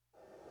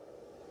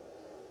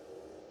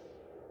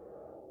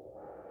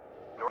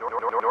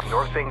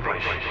North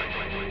English.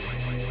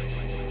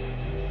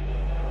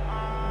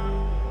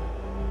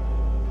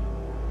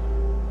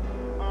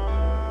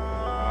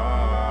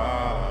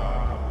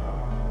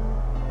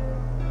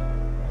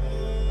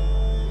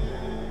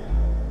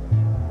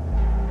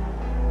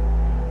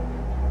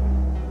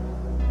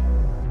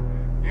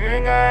 You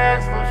ain't gotta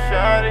ask for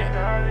shawty,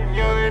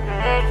 you don't need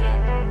permission.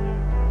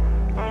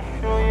 I'm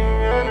sure you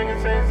real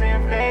niggas ain't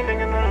seeing pain,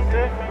 nigga know the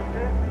difference.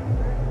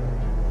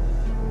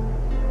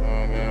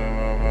 Don't give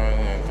my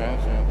money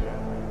attention.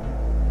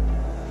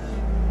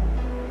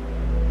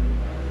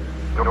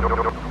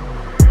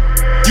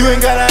 You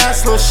ain't gotta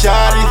ask no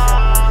shawty,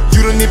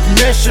 you don't need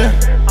permission.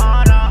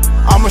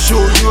 I'ma show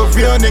you a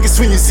real nigga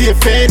when you see a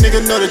fake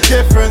nigga know the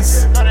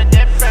difference.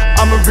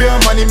 I'm a real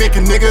money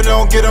making nigga,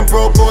 don't get them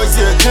broke boys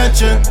your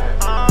attention.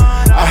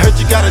 I heard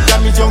you got a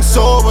damaged young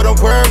soul, but don't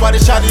worry about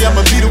it, shawty,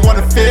 I'ma be the one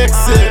to fix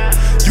it.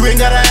 You ain't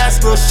gotta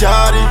ask no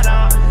shawty,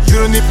 you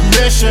don't need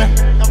permission.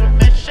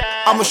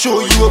 I'ma show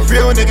you a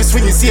real nigga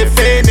when you see a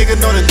fake nigga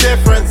know the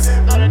difference.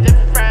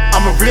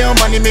 I'm a real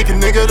money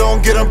making nigga,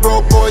 don't get them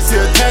broke boys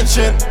your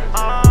attention.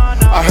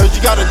 I heard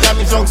you got a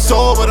damaged young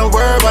soul, but don't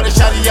worry about it,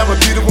 shawty, I'ma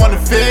be the one to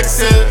fix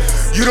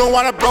it. You don't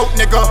want a broke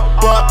nigga,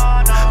 but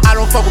I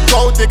don't fuck with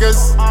gold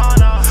diggers.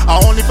 I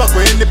only fuck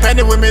with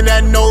independent women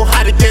that know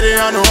how to get it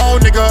on their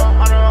own, nigga.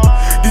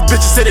 These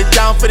bitches say they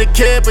down for the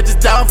kid, but just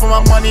down for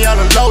my money on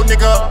the low,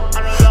 nigga.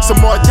 Some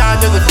more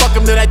time, just fuck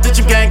him, then I ditch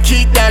him, can't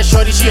keep that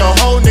shorty, she a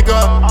hoe, nigga.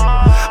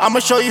 I'ma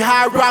show you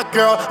how I rock,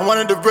 girl. I'm one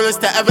of the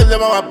realest that ever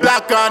live on my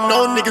block, girl. I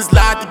know niggas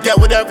lie to get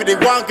whatever they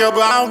want, girl,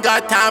 but I don't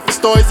got time for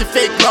stories and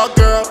fake love,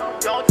 girl.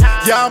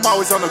 Yeah, I'm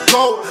always on the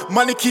go.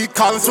 Money keep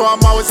calling, so I'm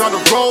always on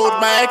the road.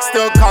 My ex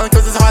still calling,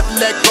 cause it's hard to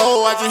let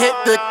go. I just hit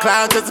the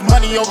clown, cause it's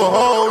money over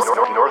hoes.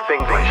 North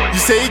English. You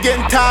say you're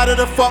getting tired of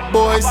the fuck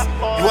boys.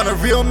 You want a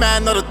real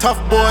man, not a tough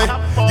boy.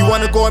 You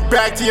wanna go and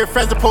brag to your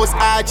friends and post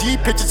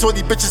IG pictures so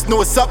these bitches know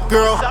what's up,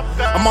 girl.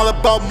 I'm all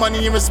about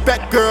money and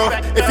respect, girl.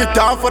 If you're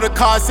down for the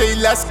car, say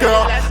less,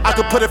 girl. I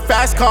could put a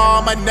fast car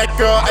on my neck,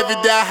 girl.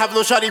 Every day I have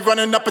little shawty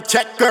running up a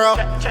check, girl.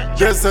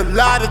 There's a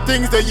lot of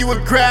things that you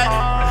regret,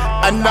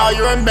 and now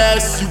you're a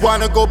mess. You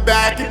wanna go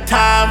back in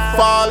time,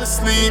 fall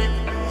asleep,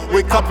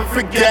 wake up and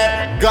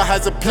forget. God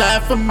has a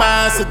plan for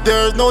mine, so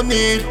there's no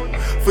need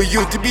for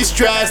you to be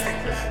stressed,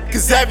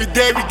 cause every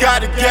day we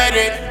gotta get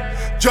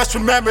it. Just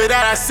remember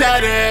that I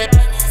said it.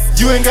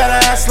 You ain't gotta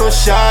ask no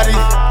shawty,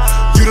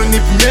 you don't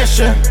need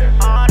permission.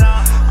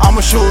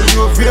 I'ma show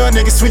you a real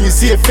nigga when you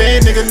see a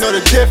fake nigga know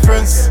the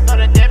difference.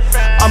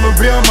 I'm a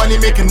real money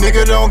making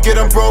nigga, don't get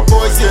them broke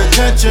boys your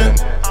attention.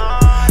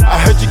 I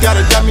heard you got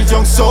a damaged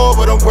young soul,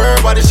 but don't worry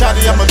about it,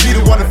 shawty, I'ma be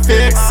the one to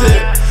fix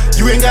it.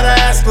 You ain't gotta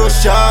ask no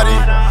shawty,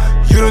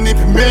 you don't need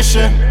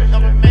permission.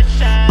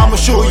 I'ma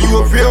show you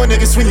a real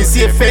nigga when you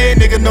see a fake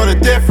nigga know the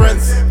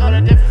difference.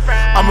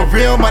 I'm a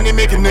real money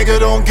making nigga,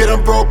 don't get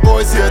them broke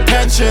boys your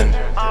attention.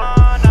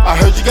 I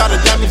heard you got a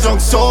damaged young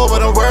soul, but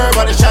don't worry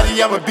about it, shawty,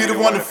 I'ma be the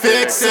one to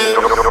fix it.